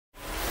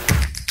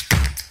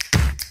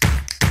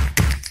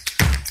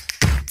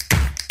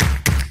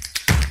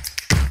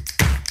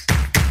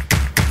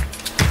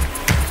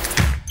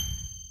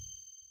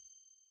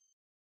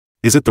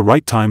Is it the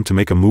right time to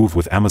make a move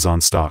with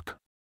Amazon stock?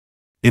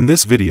 In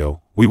this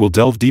video, we will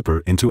delve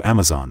deeper into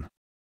Amazon.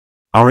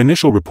 Our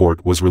initial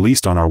report was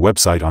released on our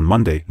website on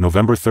Monday,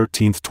 November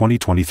 13,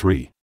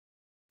 2023.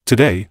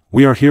 Today,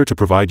 we are here to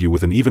provide you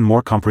with an even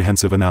more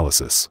comprehensive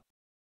analysis.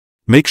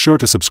 Make sure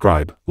to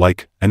subscribe,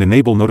 like, and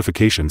enable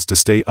notifications to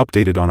stay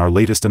updated on our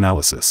latest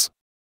analysis.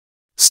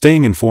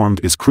 Staying informed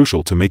is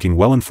crucial to making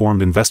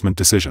well-informed investment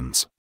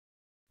decisions.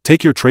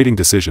 Take your trading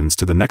decisions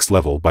to the next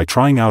level by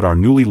trying out our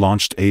newly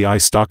launched AI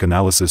stock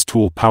analysis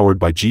tool powered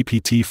by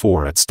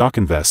GPT-4 at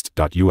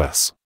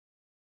StockInvest.us.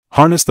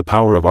 Harness the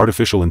power of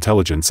artificial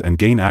intelligence and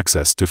gain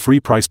access to free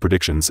price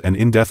predictions and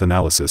in-depth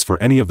analysis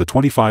for any of the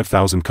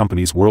 25,000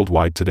 companies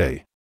worldwide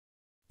today.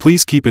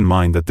 Please keep in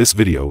mind that this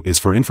video is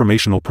for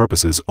informational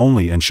purposes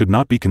only and should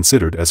not be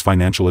considered as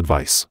financial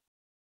advice.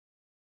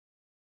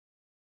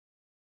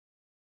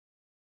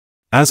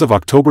 As of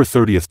October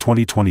 30,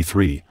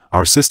 2023,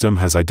 our system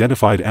has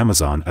identified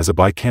Amazon as a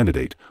buy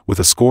candidate, with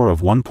a score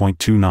of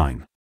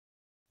 1.29.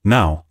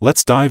 Now,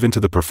 let's dive into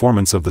the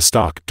performance of the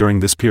stock during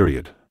this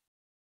period.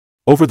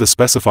 Over the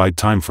specified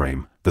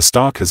timeframe, the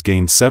stock has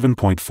gained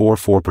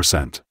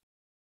 7.44%.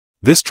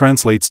 This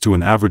translates to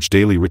an average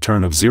daily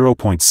return of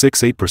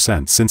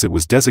 0.68% since it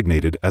was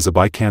designated as a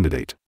buy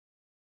candidate.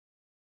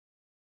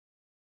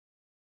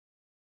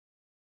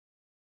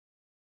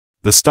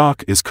 The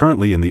stock is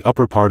currently in the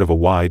upper part of a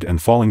wide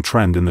and falling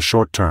trend in the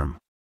short term.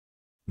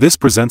 This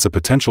presents a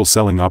potential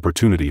selling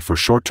opportunity for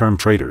short-term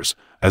traders,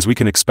 as we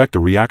can expect a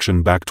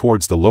reaction back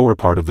towards the lower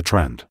part of the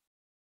trend.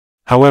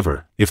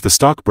 However, if the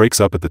stock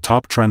breaks up at the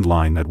top trend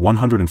line at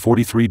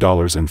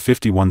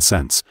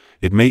 $143.51,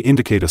 it may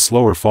indicate a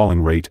slower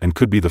falling rate and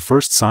could be the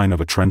first sign of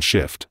a trend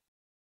shift.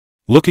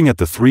 Looking at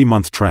the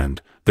 3-month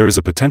trend, there is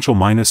a potential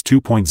minus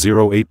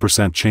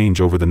 2.08% change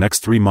over the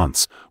next 3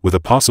 months, with a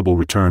possible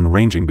return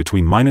ranging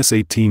between minus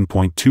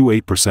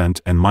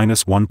 18.28% and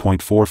minus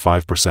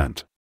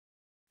 1.45%.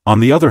 On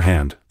the other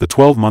hand, the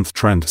 12-month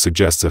trend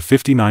suggests a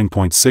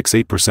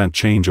 59.68%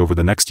 change over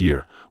the next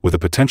year, with a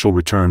potential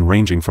return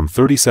ranging from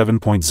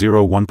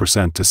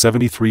 37.01% to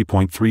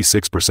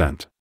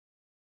 73.36%.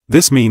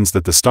 This means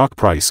that the stock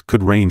price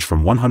could range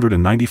from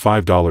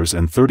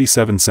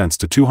 $195.37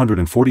 to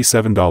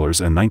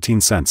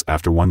 $247.19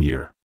 after 1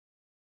 year.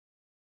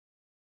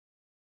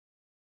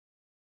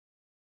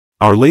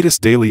 Our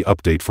latest daily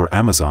update for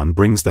Amazon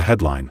brings the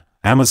headline,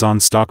 Amazon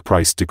stock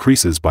price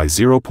decreases by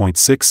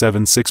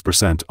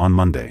 0.676% on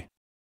Monday.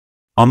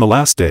 On the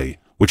last day,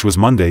 which was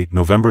Monday,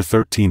 November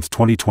 13,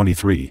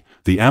 2023,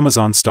 the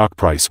Amazon stock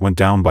price went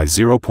down by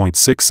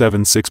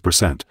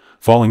 0.676%,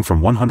 falling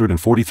from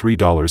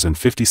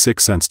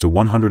 $143.56 to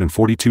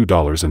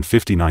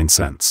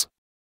 $142.59.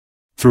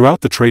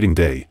 Throughout the trading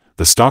day,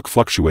 the stock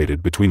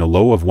fluctuated between a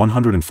low of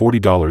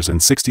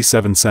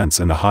 $140.67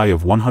 and a high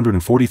of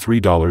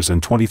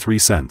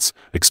 $143.23,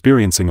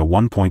 experiencing a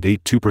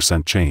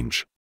 1.82%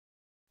 change.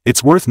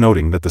 It's worth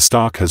noting that the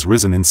stock has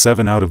risen in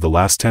 7 out of the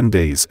last 10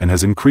 days and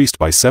has increased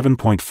by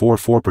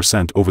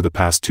 7.44% over the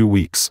past 2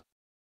 weeks.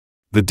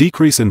 The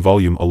decrease in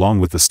volume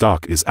along with the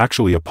stock is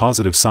actually a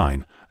positive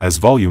sign, as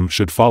volume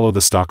should follow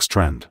the stock's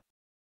trend.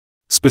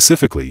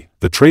 Specifically,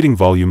 the trading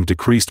volume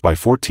decreased by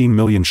 14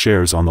 million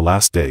shares on the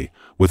last day,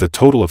 with a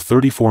total of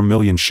 34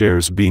 million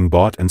shares being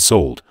bought and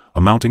sold,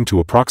 amounting to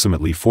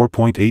approximately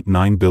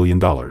 $4.89 billion.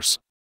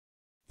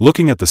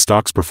 Looking at the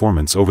stock's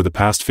performance over the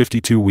past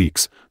 52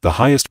 weeks, the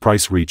highest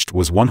price reached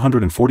was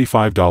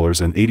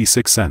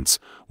 $145.86,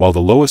 while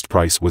the lowest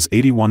price was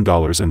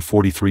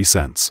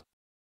 $81.43.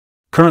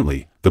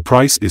 Currently, the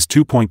price is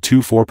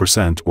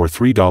 2.24% or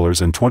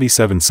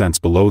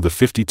 $3.27 below the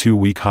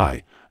 52-week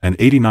high, and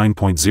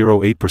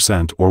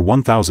 89.08% or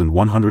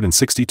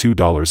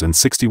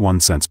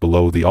 $1,162.61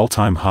 below the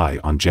all-time high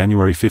on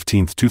January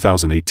 15,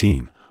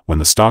 2018, when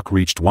the stock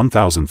reached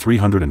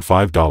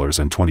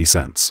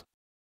 $1,305.20.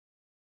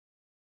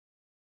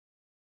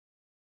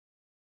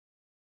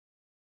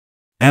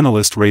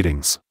 Analyst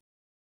ratings.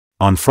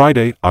 On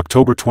Friday,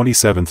 October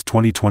 27,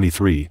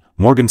 2023,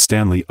 Morgan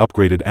Stanley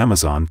upgraded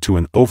Amazon to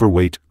an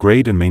overweight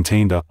grade and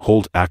maintained a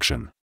hold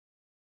action.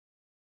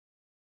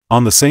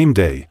 On the same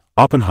day,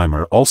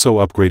 Oppenheimer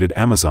also upgraded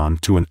Amazon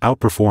to an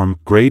outperform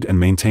grade and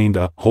maintained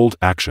a hold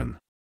action.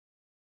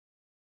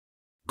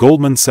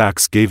 Goldman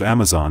Sachs gave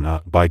Amazon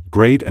a buy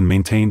grade and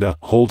maintained a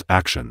hold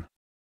action.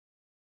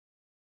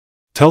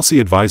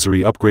 Telsey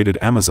Advisory upgraded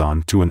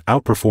Amazon to an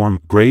outperform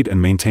grade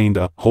and maintained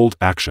a hold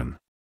action.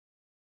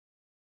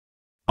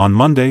 On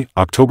Monday,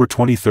 October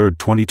 23,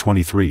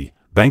 2023,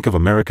 Bank of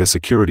America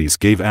Securities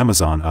gave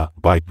Amazon a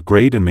buy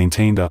grade and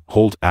maintained a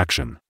hold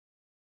action.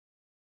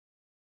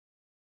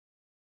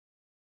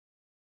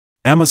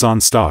 Amazon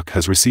stock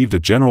has received a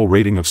general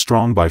rating of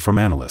strong buy from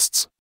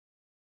analysts.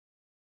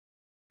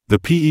 The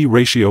PE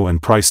ratio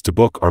and price to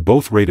book are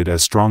both rated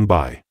as strong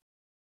buy.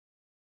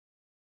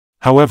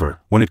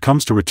 However, when it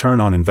comes to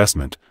return on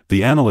investment,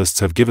 the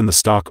analysts have given the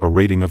stock a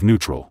rating of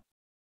neutral.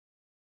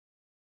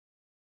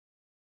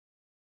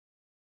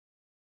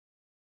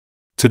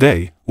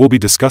 Today, we'll be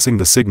discussing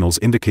the signals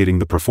indicating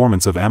the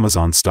performance of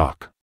Amazon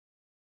stock.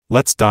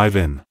 Let's dive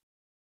in.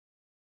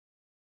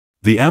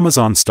 The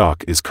Amazon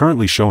stock is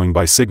currently showing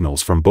buy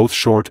signals from both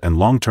short and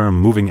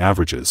long-term moving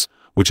averages,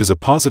 which is a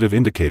positive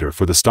indicator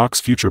for the stock's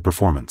future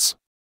performance.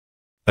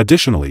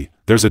 Additionally,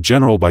 there's a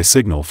general buy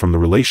signal from the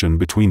relation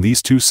between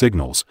these two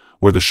signals,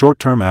 where the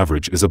short-term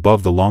average is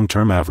above the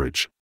long-term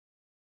average.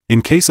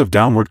 In case of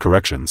downward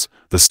corrections,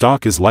 the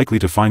stock is likely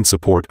to find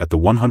support at the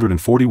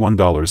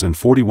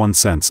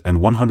 $141.41 and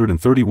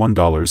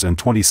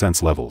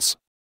 $131.20 levels.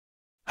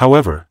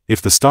 However,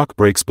 if the stock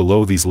breaks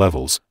below these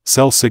levels,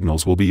 sell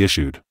signals will be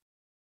issued.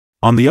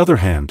 On the other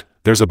hand,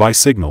 there's a buy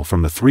signal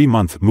from the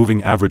 3-month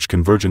Moving Average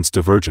Convergence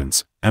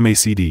Divergence,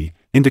 MACD,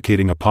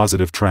 indicating a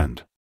positive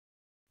trend.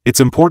 It's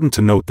important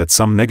to note that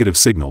some negative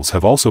signals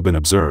have also been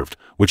observed,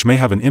 which may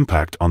have an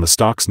impact on the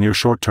stock's near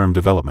short-term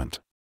development.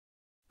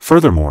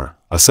 Furthermore,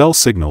 a sell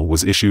signal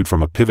was issued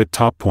from a pivot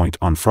top point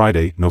on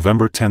Friday,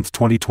 November 10,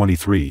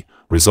 2023,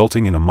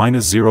 resulting in a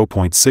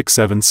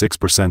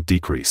 -0.676%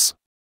 decrease.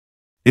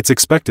 It's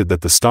expected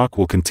that the stock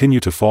will continue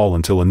to fall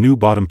until a new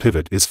bottom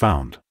pivot is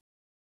found.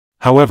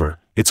 However,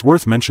 it's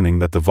worth mentioning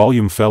that the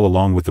volume fell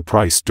along with the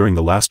price during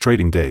the last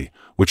trading day,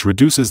 which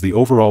reduces the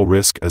overall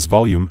risk as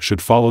volume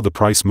should follow the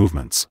price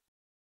movements.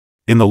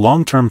 In the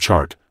long-term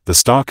chart, the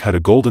stock had a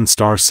golden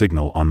star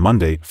signal on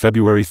Monday,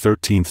 February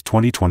 13,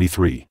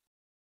 2023.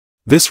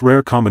 This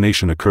rare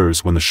combination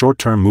occurs when the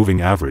short-term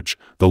moving average,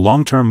 the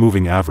long-term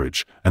moving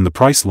average, and the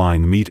price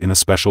line meet in a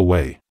special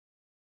way.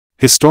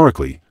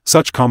 Historically,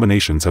 such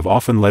combinations have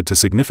often led to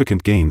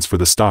significant gains for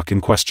the stock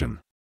in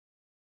question.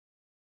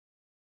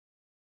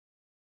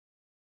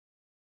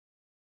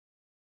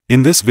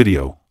 In this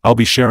video, I'll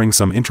be sharing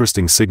some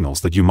interesting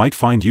signals that you might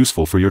find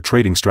useful for your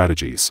trading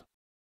strategies.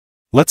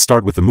 Let's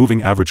start with the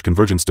Moving Average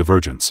Convergence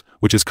Divergence,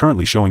 which is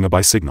currently showing a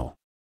buy signal.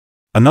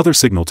 Another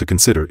signal to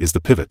consider is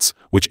the pivots,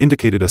 which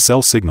indicated a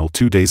sell signal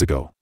 2 days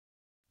ago.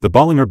 The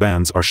Bollinger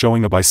Bands are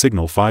showing a buy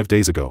signal 5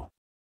 days ago.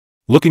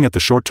 Looking at the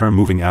short-term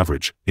moving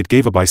average, it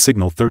gave a buy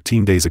signal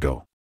 13 days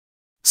ago.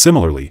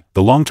 Similarly,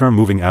 the long-term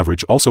moving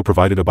average also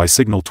provided a buy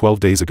signal 12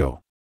 days ago.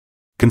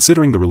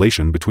 Considering the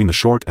relation between the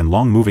short and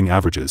long moving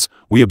averages,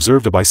 we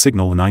observed a buy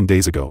signal 9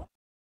 days ago.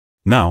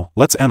 Now,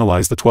 let's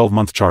analyze the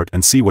 12-month chart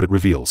and see what it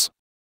reveals.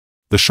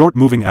 The short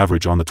moving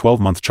average on the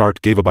 12-month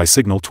chart gave a buy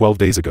signal 12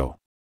 days ago.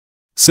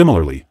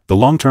 Similarly, the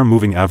long-term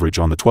moving average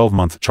on the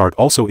 12-month chart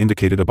also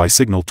indicated a buy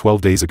signal 12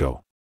 days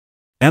ago.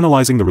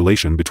 Analyzing the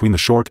relation between the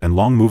short and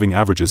long moving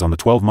averages on the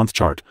 12-month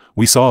chart,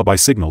 we saw a buy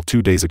signal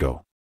 2 days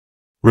ago.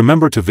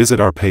 Remember to visit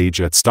our page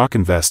at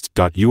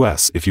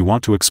StockInvest.us if you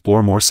want to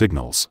explore more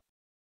signals.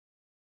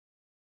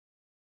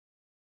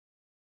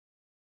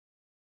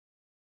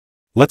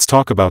 Let's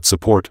talk about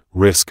support,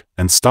 risk,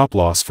 and stop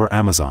loss for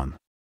Amazon.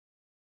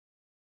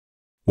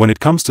 When it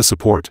comes to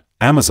support,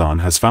 Amazon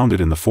has found it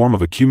in the form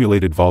of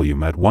accumulated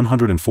volume at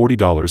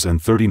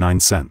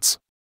 $140.39.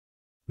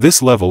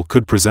 This level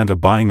could present a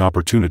buying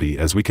opportunity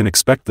as we can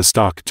expect the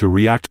stock to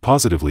react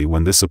positively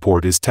when this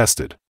support is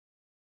tested.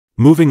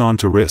 Moving on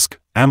to risk,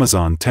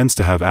 Amazon tends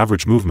to have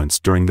average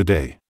movements during the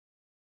day.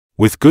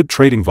 With good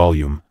trading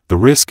volume, the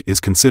risk is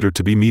considered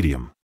to be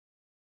medium.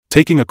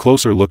 Taking a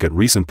closer look at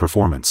recent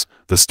performance,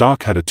 the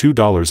stock had a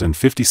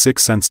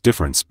 $2.56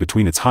 difference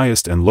between its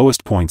highest and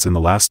lowest points in the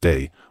last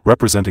day,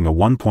 representing a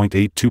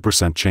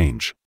 1.82%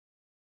 change.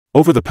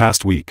 Over the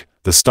past week,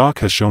 the stock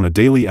has shown a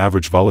daily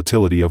average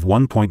volatility of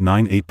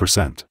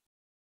 1.98%.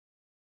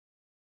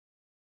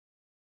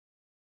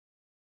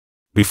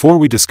 Before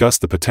we discuss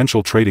the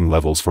potential trading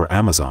levels for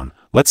Amazon,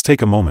 let's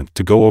take a moment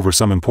to go over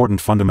some important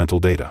fundamental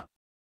data.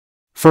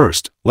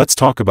 First, let's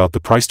talk about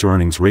the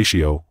price-to-earnings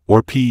ratio,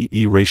 or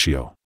PE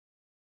ratio.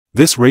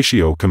 This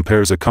ratio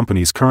compares a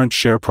company's current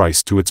share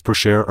price to its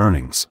per-share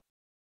earnings.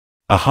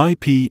 A high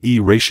PE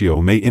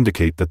ratio may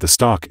indicate that the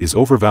stock is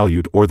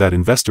overvalued or that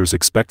investors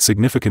expect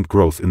significant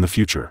growth in the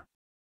future.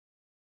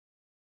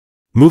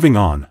 Moving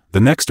on, the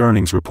next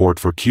earnings report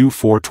for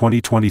Q4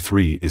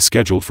 2023 is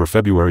scheduled for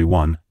February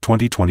 1,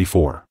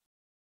 2024.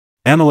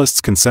 Analysts'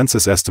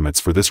 consensus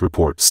estimates for this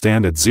report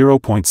stand at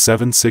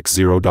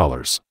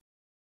 $0.760.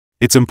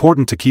 It's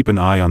important to keep an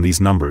eye on these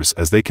numbers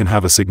as they can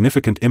have a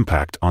significant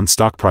impact on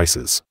stock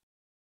prices.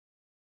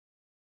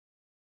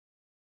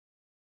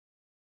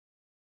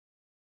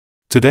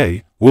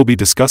 Today, we'll be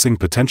discussing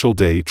potential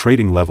day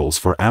trading levels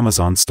for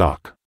Amazon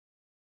stock.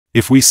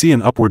 If we see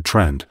an upward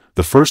trend,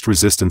 the first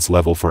resistance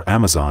level for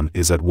Amazon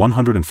is at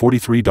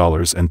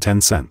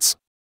 $143.10.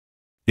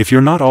 If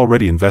you're not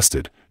already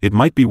invested, it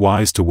might be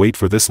wise to wait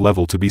for this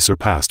level to be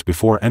surpassed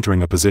before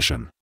entering a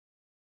position.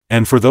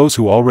 And for those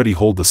who already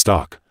hold the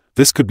stock,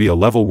 this could be a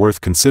level worth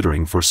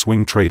considering for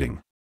swing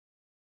trading.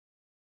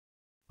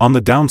 On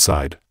the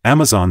downside,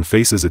 Amazon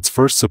faces its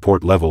first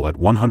support level at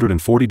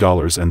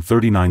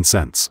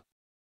 $140.39.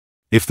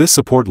 If this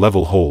support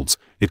level holds,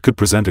 it could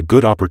present a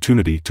good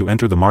opportunity to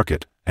enter the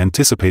market,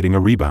 anticipating a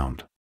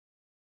rebound.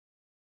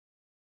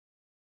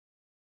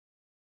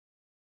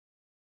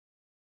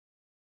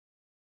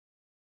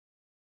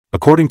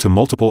 According to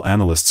multiple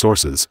analyst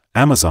sources,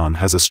 Amazon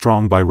has a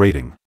strong buy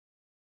rating.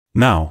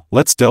 Now,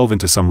 let's delve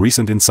into some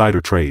recent insider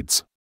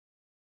trades.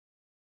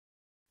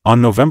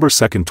 On November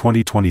 2,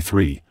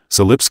 2023,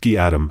 Silipsky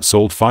Adam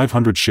sold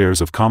 500 shares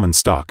of common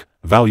stock,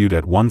 valued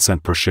at 1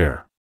 cent per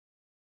share.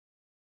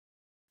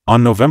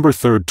 On November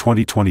 3,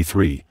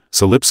 2023,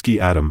 Silipsky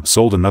Adam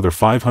sold another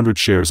 500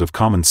 shares of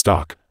common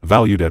stock,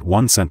 valued at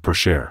 1 cent per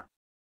share.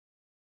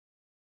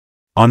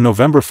 On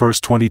November 1,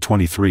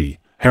 2023,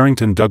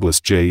 Harrington Douglas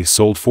J.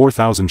 sold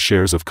 4,000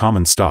 shares of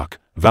common stock,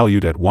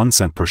 valued at 1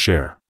 cent per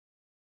share.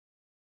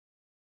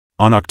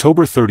 On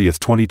October 30,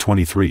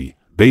 2023,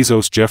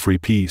 Bezos Jeffrey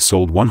P.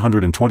 sold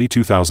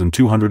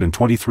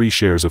 122,223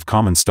 shares of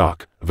common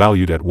stock,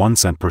 valued at 1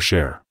 cent per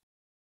share.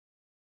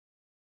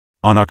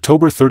 On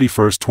October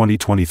 31,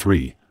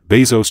 2023,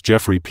 Bezos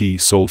Jeffrey P.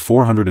 sold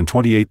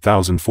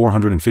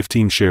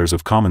 428,415 shares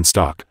of common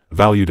stock,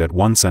 valued at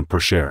 1 cent per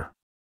share.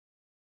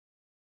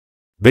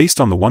 Based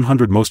on the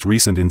 100 most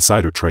recent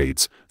insider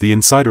trades, the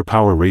insider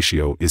power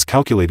ratio is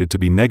calculated to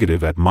be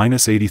negative at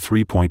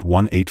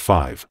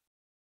 -83.185.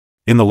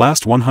 In the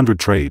last 100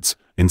 trades,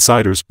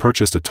 insiders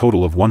purchased a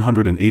total of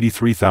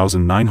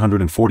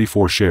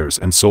 183,944 shares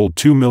and sold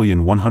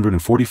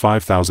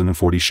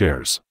 2,145,040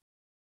 shares.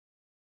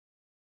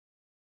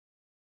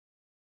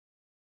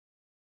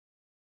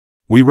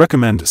 We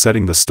recommend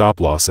setting the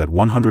stop loss at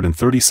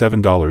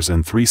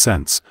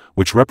 $137.03,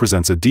 which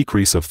represents a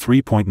decrease of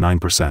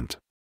 3.9%.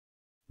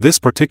 This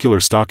particular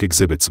stock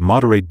exhibits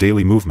moderate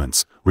daily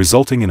movements,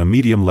 resulting in a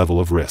medium level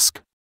of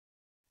risk.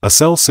 A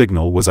sell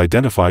signal was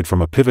identified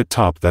from a pivot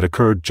top that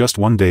occurred just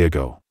 1 day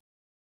ago.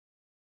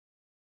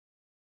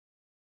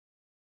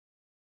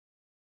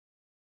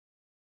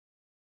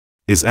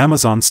 Is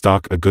Amazon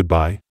stock a good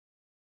buy?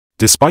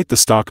 Despite the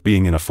stock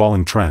being in a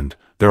falling trend,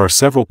 there are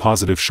several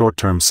positive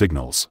short-term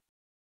signals.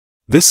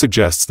 This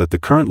suggests that the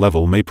current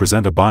level may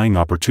present a buying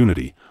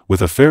opportunity,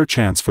 with a fair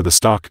chance for the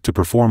stock to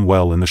perform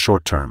well in the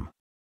short term.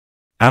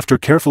 After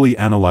carefully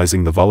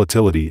analyzing the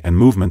volatility and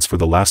movements for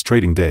the last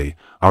trading day,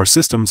 our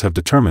systems have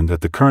determined that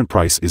the current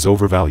price is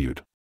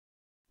overvalued.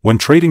 When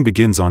trading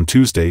begins on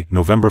Tuesday,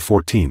 November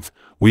 14th,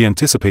 we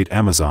anticipate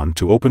Amazon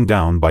to open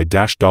down by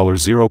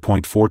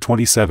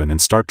 $0.427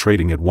 and start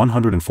trading at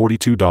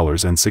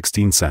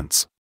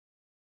 $142.16.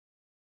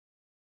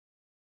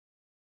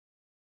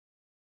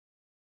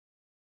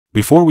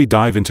 Before we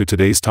dive into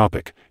today's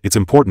topic, it's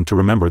important to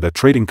remember that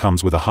trading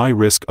comes with a high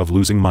risk of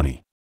losing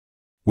money.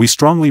 We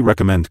strongly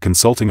recommend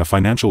consulting a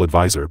financial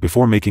advisor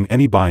before making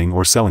any buying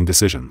or selling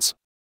decisions.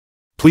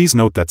 Please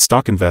note that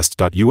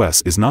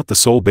StockInvest.us is not the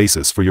sole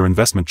basis for your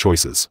investment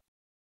choices.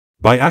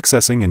 By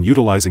accessing and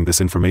utilizing this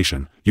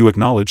information, you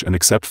acknowledge and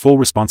accept full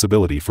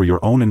responsibility for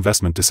your own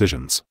investment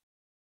decisions.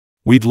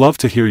 We'd love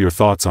to hear your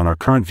thoughts on our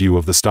current view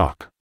of the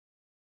stock.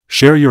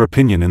 Share your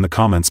opinion in the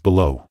comments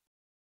below.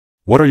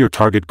 What are your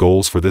target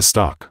goals for this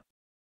stock?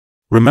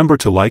 Remember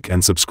to like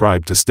and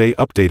subscribe to stay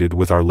updated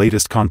with our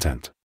latest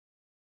content.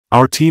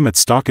 Our team at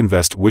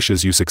StockInvest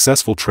wishes you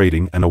successful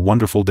trading and a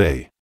wonderful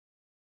day.